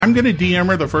I'm going to DM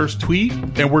her the first tweet,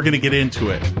 and we're going to get into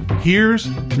it. Here's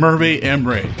Merve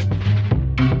Emre.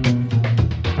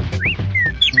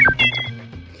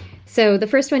 So the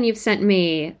first one you've sent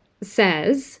me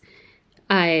says,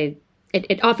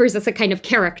 it offers us a kind of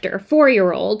character,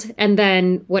 4-year-old, and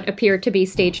then what appear to be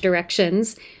stage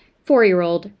directions.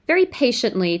 4-year-old, very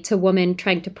patiently to woman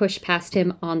trying to push past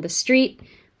him on the street, :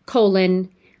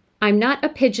 I'm not a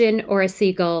pigeon or a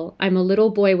seagull. I'm a little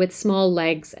boy with small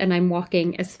legs, and I'm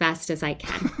walking as fast as I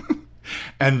can.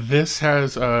 And this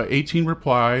has 18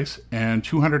 replies and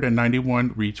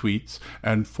 291 retweets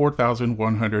and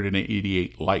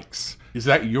 4,188 likes. Is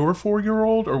that your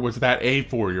 4-year-old or was that a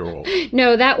 4-year-old?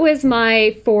 No, that was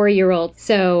my 4-year-old.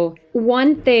 So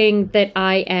one thing that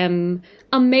I am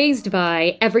amazed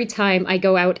by every time I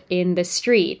go out in the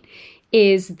street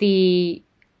is the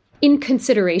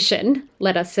inconsideration,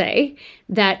 let us say,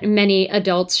 that many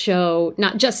adults show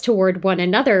not just toward one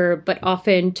another, but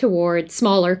often toward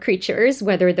smaller creatures,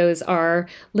 whether those are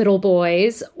little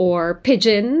boys or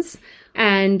pigeons.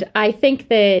 And I think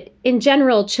that in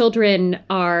general, children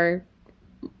are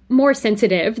more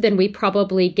sensitive than we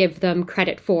probably give them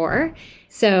credit for.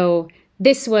 So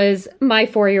this was my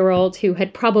 4-year-old who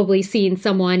had probably seen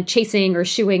someone chasing or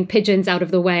shooing pigeons out of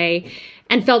the way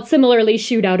and felt similarly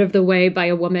shooed out of the way by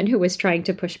a woman who was trying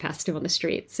to push past him on the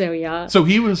street. So, yeah. So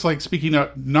he was like speaking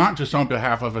up not just on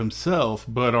behalf of himself,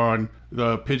 but on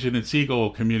the pigeon and seagull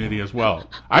community as well.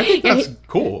 I think that's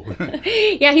cool.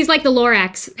 Yeah, he's like the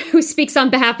Lorax who speaks on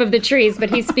behalf of the trees, but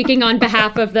he's speaking on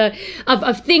behalf of the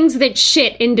of things that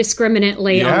shit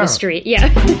indiscriminately on the street. Yeah.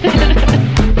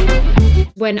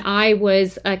 When I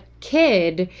was a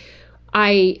kid,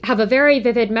 I have a very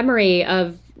vivid memory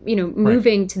of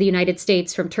moving to the United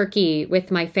States from Turkey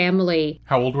with my family.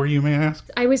 How old were you, may I ask?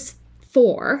 I was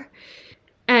 4.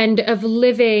 And of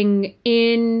living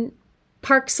in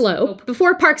Park Slope,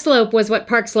 before Park Slope was what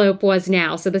Park Slope was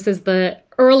now. So this is the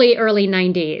early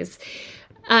 90s.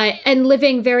 And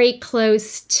living very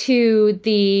close to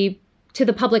the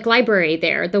public library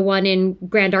there, the one in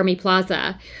Grand Army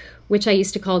Plaza, which I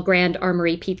used to call Grand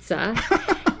Armory Pizza.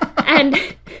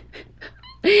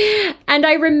 And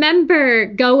I remember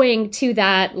going to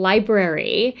that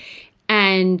library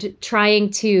and trying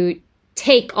to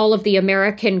take all of the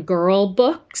American Girl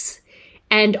books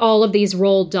and all of these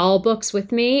Roald Dahl books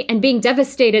with me and being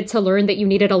devastated to learn that you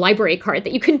needed a library card,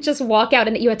 that you couldn't just walk out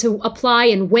and that you had to apply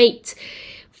and wait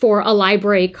for a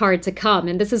library card to come.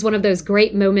 And this is one of those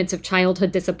great moments of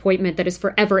childhood disappointment that is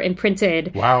forever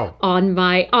imprinted on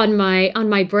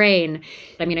my brain.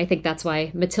 I mean, I think that's why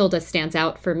Matilda stands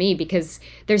out for me, because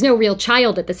there's no real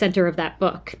child at the center of that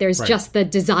book. There's just the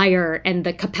desire and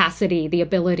the capacity, the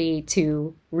ability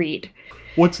to read.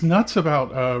 What's nuts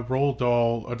about Roald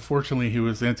Dahl, unfortunately, he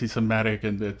was anti-Semitic,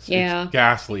 and it's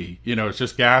ghastly. It's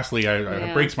just ghastly.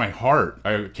 It breaks my heart.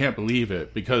 I can't believe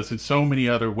it, because in so many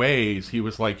other ways, he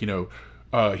was like,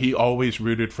 he always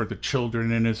rooted for the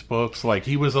children in his books. Like,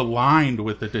 he was aligned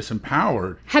with the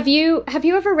disempowered. Have you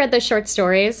ever read the short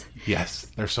stories?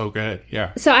 Yes, they're so good.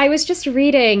 Yeah. So I was just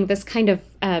reading this kind of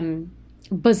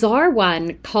bizarre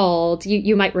one called,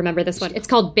 you might remember this one. It's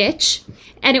called Bitch,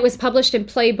 and it was published in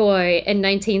Playboy in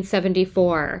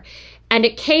 1974. And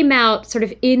it came out sort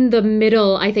of in the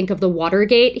middle, I think, of the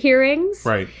Watergate hearings.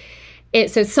 Right.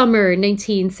 So summer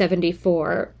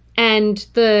 1974. And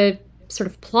the sort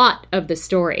of plot of the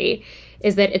story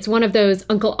is that it's one of those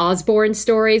Uncle Osborne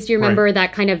stories. Do you remember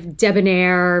that kind of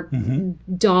debonair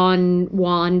Don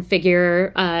Juan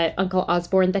figure, Uncle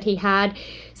Osborne, that he had?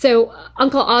 So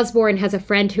Uncle Osborne has a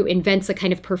friend who invents a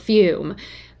kind of perfume,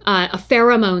 a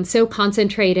pheromone so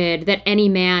concentrated that any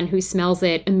man who smells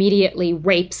it immediately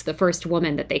rapes the first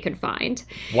woman that they can find.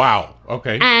 Wow.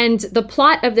 Okay. And the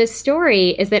plot of this story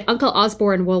is that Uncle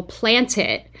Osborne will plant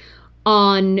it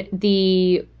on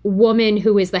the woman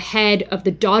who is the head of the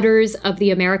Daughters of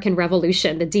the American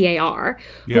Revolution, the DAR,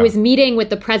 who is meeting with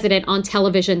the president on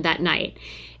television that night.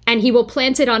 And he will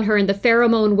plant it on her, and the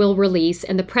pheromone will release,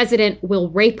 and the president will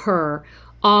rape her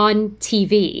on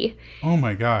TV. Oh,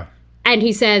 my God. And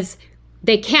he says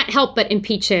they can't help but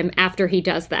impeach him after he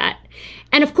does that.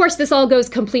 And of course, this all goes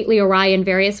completely awry in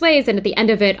various ways. And at the end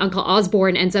of it, Uncle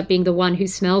Osborne ends up being the one who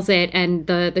smells it. And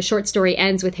the short story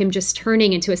ends with him just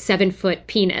turning into a 7-foot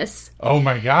penis. Oh,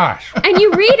 my gosh. And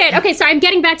you read it. Okay, so I'm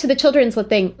getting back to the children's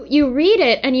thing. You read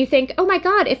it and you think, oh, my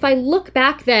God, if I look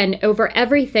back then over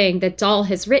everything that Dahl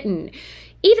has written,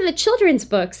 even the children's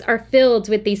books are filled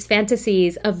with these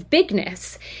fantasies of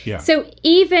bigness. Yeah. So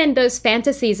even those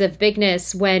fantasies of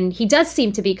bigness, when he does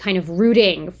seem to be kind of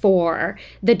rooting for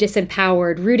the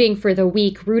disempowered, rooting for the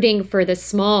weak, rooting for the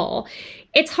small,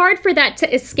 it's hard for that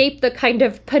to escape the kind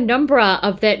of penumbra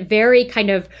of that very kind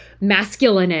of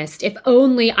masculinist. If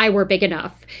only I were big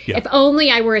enough. Yeah. If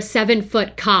only I were a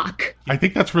 7-foot cock. I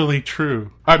think that's really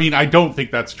true. I mean, I don't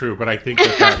think that's true, but I think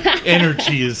that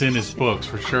energy is in his books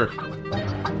for sure.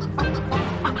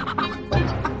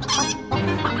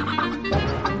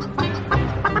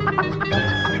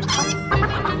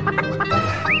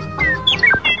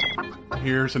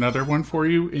 Here's another one for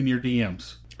you in your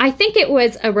DMs. I think it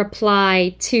was a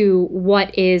reply to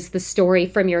what is the story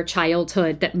from your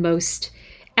childhood that most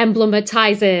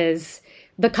emblematizes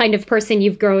the kind of person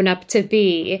you've grown up to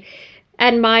be.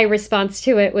 And my response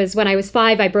to it was, when I was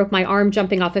 5, I broke my arm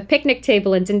jumping off a picnic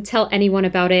table and didn't tell anyone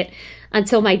about it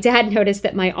until my dad noticed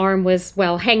that my arm was,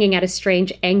 well, hanging at a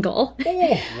strange angle.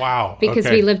 Oh, wow. Because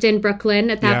we lived in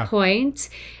Brooklyn at that point.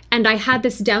 And I had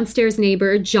this downstairs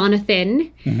neighbor,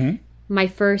 Jonathan, my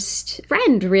first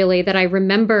friend, really, that I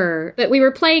remember. But we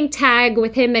were playing tag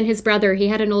with him and his brother. He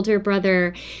had an older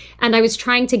brother. And I was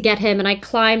trying to get him. And I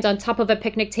climbed on top of a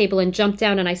picnic table and jumped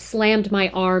down. And I slammed my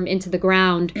arm into the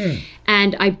ground.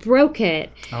 And I broke it.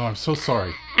 Oh, I'm so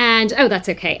sorry. And, oh, that's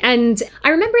okay. And I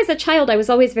remember as a child, I was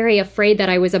always very afraid that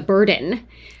I was a burden.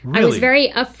 Really? I was very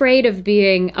afraid of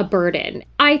being a burden.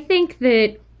 I think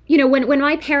that, you know, when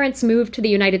my parents moved to the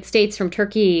United States from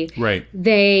Turkey,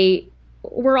 they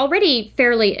were already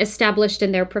fairly established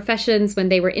in their professions. When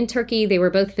they were in Turkey, they were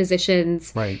both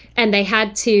physicians. And they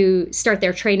had to start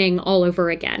their training all over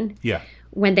again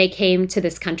when they came to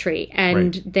this country.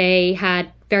 And they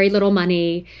had very little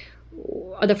money.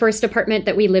 The first apartment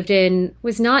that we lived in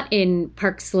was not in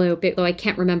Park Slope, though I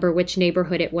can't remember which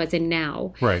neighborhood it was in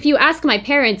now. If you ask my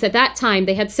parents, at that time,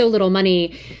 they had so little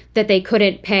money that they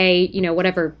couldn't pay, you know,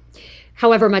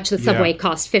 however much the subway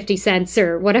cost, 50 cents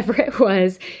or whatever it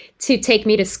was, to take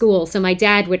me to school. So my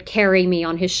dad would carry me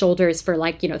on his shoulders for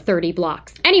 30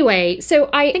 blocks. Anyway, so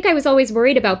I think I was always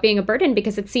worried about being a burden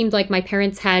because it seemed like my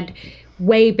parents had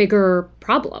way bigger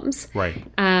problems.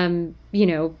 You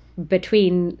know,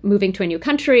 between moving to a new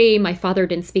country, my father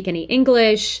didn't speak any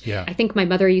English. I think my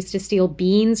mother used to steal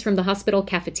beans from the hospital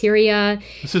cafeteria.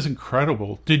 This is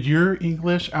incredible. Did your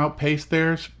English outpace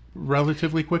theirs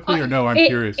relatively quickly, or no? I'm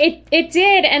curious. It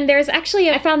did. And there's actually,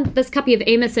 I found this copy of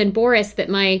Amos and Boris that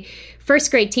my first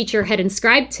grade teacher had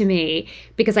inscribed to me,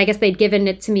 because I guess they'd given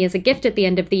it to me as a gift at the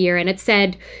end of the year. And it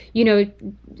said, you know,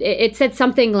 it said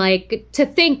something like, to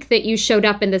think that you showed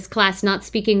up in this class not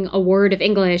speaking a word of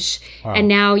English, and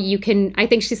now you can, I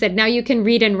think she said, now you can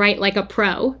read and write like a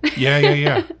pro.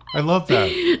 Yeah. I love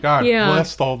that. God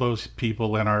bless all those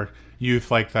people in our youth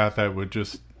like that would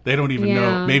just, they don't even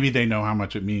know. Maybe they know how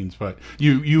much it means, but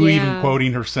you even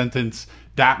quoting her sentence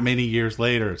that many years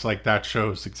later, it's like that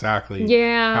shows exactly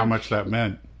how much that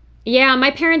meant. Yeah, my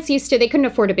parents they couldn't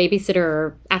afford a babysitter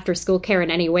or after school care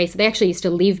in any way, so they actually used to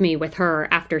leave me with her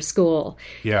after school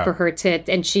for her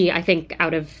and she, I think,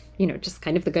 out of, you know, just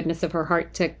kind of the goodness of her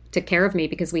heart, took care of me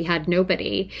because we had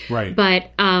nobody.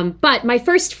 But my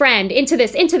first friend, into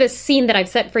this scene that I've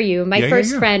set for you, my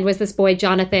first friend was this boy,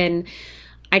 Jonathan.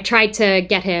 I tried to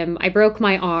get him. I broke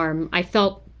my arm. I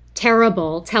felt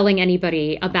terrible telling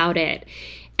anybody about it.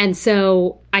 And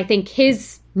so I think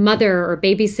his mother or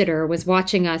babysitter was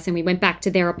watching us, and we went back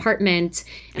to their apartment,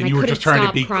 and I couldn't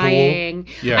stop crying.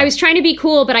 Cool? I was trying to be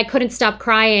cool, but I couldn't stop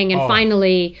crying. And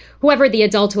finally, whoever the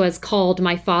adult was called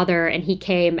my father, and he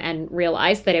came and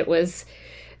realized that it was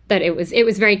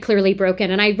very clearly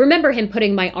broken. And I remember him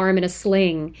putting my arm in a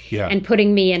sling and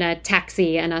putting me in a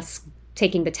taxi, and us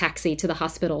taking the taxi to the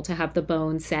hospital to have the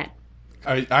bone set.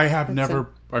 I have never,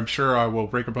 I'm sure I will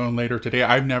break a bone later today.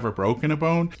 I've never broken a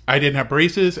bone. I didn't have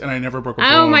braces, and I never broke a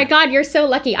bone. Oh my God, you're so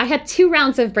lucky. I had 2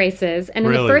 rounds of braces, and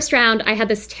in the first round, I had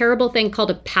this terrible thing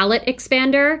called a palate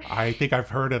expander. I think I've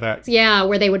heard of that. Yeah,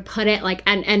 where they would put it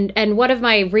and one of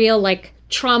my real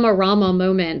trauma-rama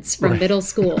moments from middle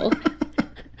school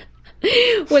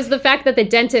was the fact that the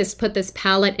dentist put this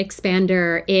palate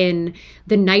expander in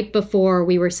the night before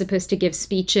we were supposed to give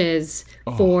speeches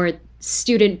for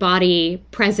student body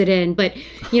president. But,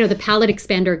 you know, the palate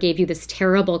expander gave you this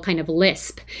terrible kind of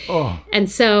lisp. And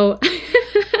so...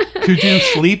 Could you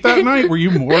sleep that night? Were you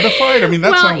mortified? I mean,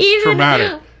 that sounds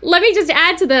traumatic. Let me just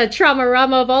add to the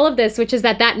trauma-rama of all of this, which is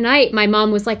that night, my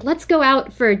mom was like, let's go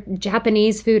out for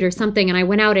Japanese food or something. And I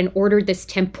went out and ordered this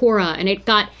tempura, and it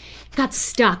got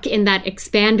stuck in that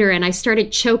expander, and I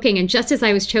started choking. And just as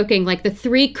I was choking, the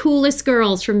 3 coolest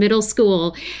girls from middle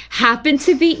school happened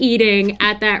to be eating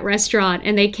at that restaurant,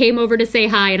 and they came over to say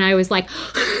hi, and I was like...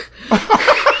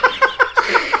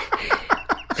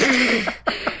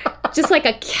 just like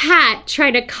a cat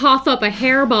trying to cough up a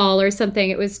hairball or something.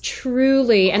 It was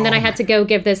truly... And then I had to go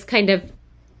give this kind of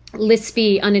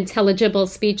lispy, unintelligible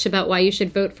speech about why you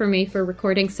should vote for me for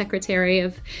recording secretary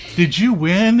of... Did you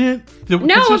win it? No,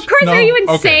 of course. No? Are you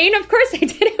insane? Okay. Of course I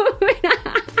didn't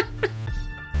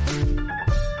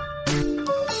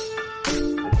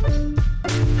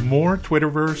win. More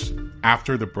Twitterverse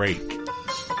after the break.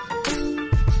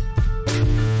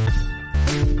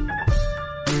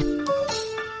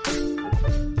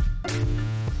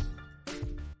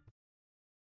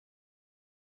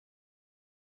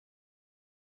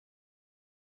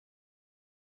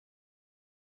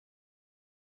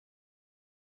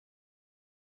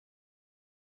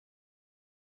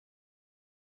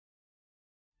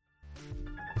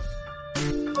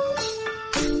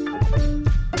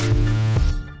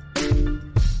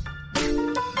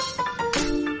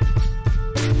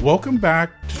 Welcome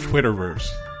back to Twitterverse.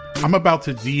 I'm about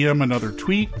to DM another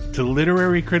tweet to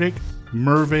literary critic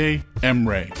Merve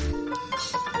Emre.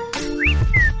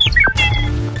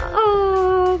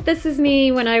 Oh, this is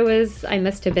me when I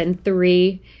must have been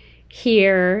 3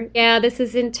 here. Yeah, this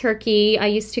is in Turkey. I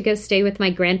used to go stay with my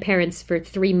grandparents for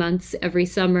 3 months every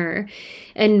summer.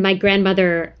 And my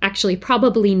grandmother actually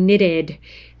probably knitted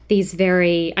these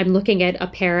I'm looking at a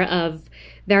pair of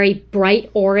very bright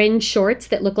orange shorts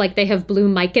that look like they have blue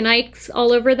Mike and Ikes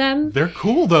all over them. They're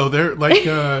cool though. They're like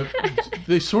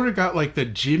they sort of got like the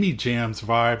Jimmy Jams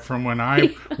vibe from when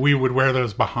we would wear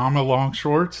those Bahama long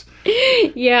shorts.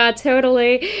 Yeah,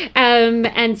 totally.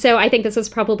 And so I think this was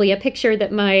probably a picture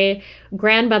that my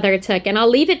grandmother took. And I'll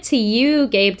leave it to you,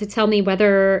 Gabe, to tell me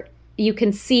whether you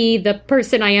can see the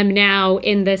person I am now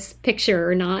in this picture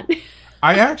or not.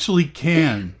 I actually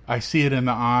can. I see it in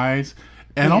the eyes.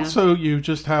 And also, you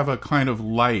just have a kind of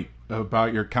light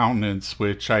about your countenance,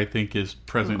 which I think is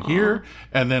present here,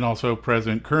 and then also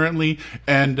present currently.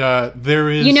 And there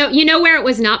is... You know where it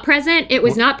was not present? It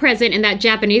was not present in that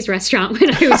Japanese restaurant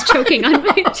when I was choking on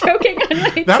my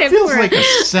That feels like a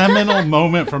seminal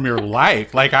moment from your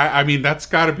life. Like, I mean, that's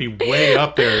got to be way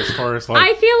up there as far as like...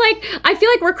 I feel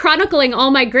like we're chronicling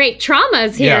all my great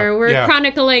traumas here. We're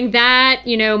chronicling that,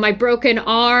 my broken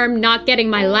arm, not getting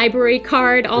my library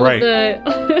card, all of the...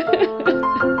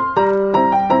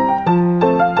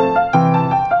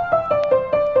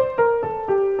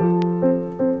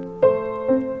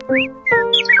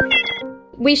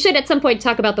 We should at some point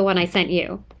talk about the one I sent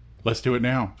you. Let's do it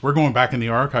now. We're going back in the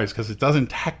archives because it doesn't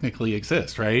technically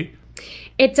exist, right?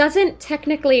 It doesn't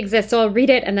technically exist. So I'll read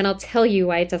it and then I'll tell you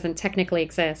why it doesn't technically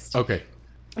exist. Okay.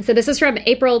 So this is from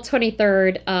April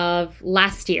 23rd of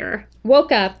last year.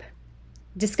 Woke up,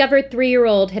 discovered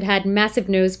 3-year-old had had massive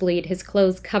nosebleed, his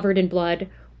clothes covered in blood,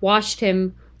 washed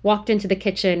him, walked into the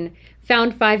kitchen,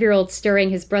 found 5-year-old stirring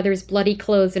his brother's bloody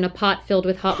clothes in a pot filled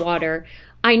with hot water.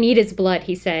 I need his blood,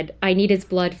 he said. I need his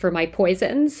blood for my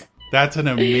poisons. That's an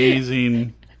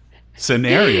amazing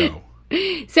scenario.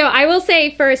 So I will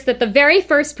say first that the very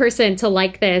first person to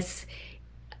like this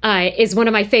is one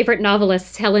of my favorite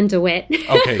novelists, Helen DeWitt.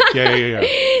 Okay,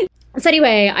 yeah. So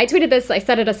anyway, I tweeted this, I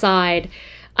set it aside.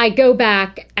 I go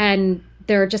back and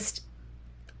there are just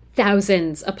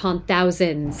thousands upon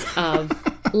thousands of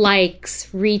likes,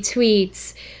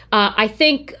 retweets. I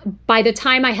think by the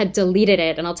time I had deleted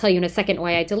it, and I'll tell you in a second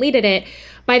why I deleted it,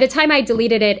 by the time I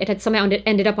deleted it, it had somehow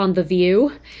ended up on The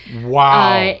View.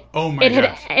 Wow. Oh my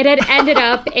gosh. It had ended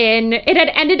up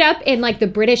in like the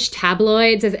British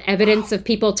tabloids as evidence of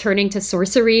people turning to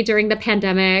sorcery during the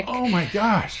pandemic. Oh my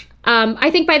gosh. I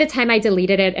think by the time I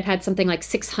deleted it, it had something like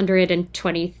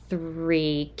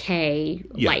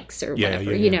 623K likes or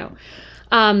whatever,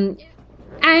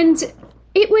 And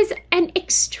it was an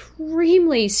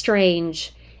extremely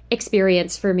strange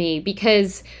experience for me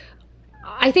because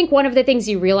I think one of the things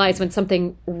you realize when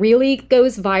something really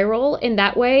goes viral in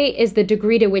that way is the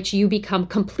degree to which you become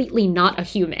completely not a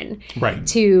human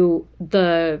to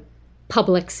the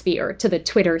public sphere, to the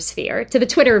Twitter sphere, to the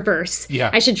Twitterverse. Yeah.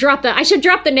 I should drop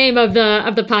the name of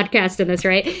the podcast in this,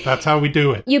 right? That's how we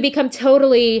do it. You become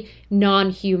totally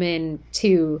non-human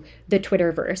to the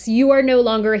Twitterverse. You are no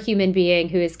longer a human being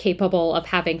who is capable of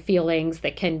having feelings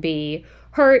that can be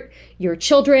hurt. Your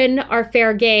children are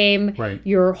fair game. Right.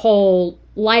 Your whole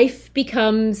life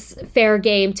becomes fair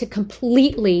game to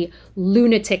completely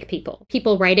lunatic people.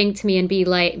 People writing to me and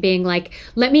being like,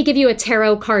 let me give you a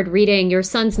tarot card reading. Your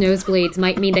son's nosebleeds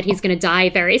might mean that he's going to die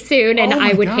very soon. And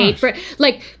I would hate for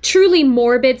like truly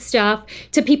morbid stuff,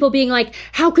 to people being like,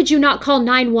 how could you not call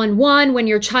 911 when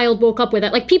your child woke up with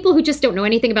it? Like people who just don't know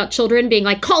anything about children being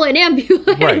like, call an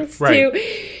ambulance. Right.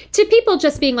 To people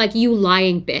just being like, you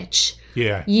lying bitch.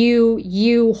 Yeah.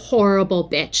 You horrible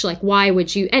bitch. Like, why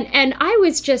would you? And I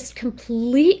was just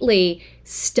completely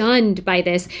stunned by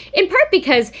this, in part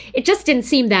because it just didn't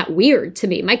seem that weird to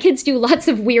me. My kids do lots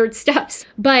of weird stuff,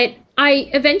 but I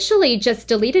eventually just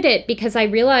deleted it because I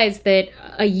realized that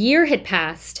a year had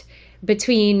passed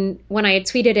between when I had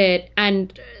tweeted it,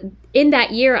 and in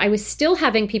that year, I was still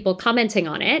having people commenting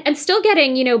on it and still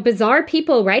getting, bizarre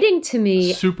people writing to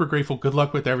me. Super grateful. Good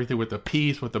luck with everything, with the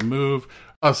piece, with the move.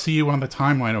 I'll see you on the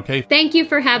timeline, okay? Thank you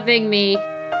for having me.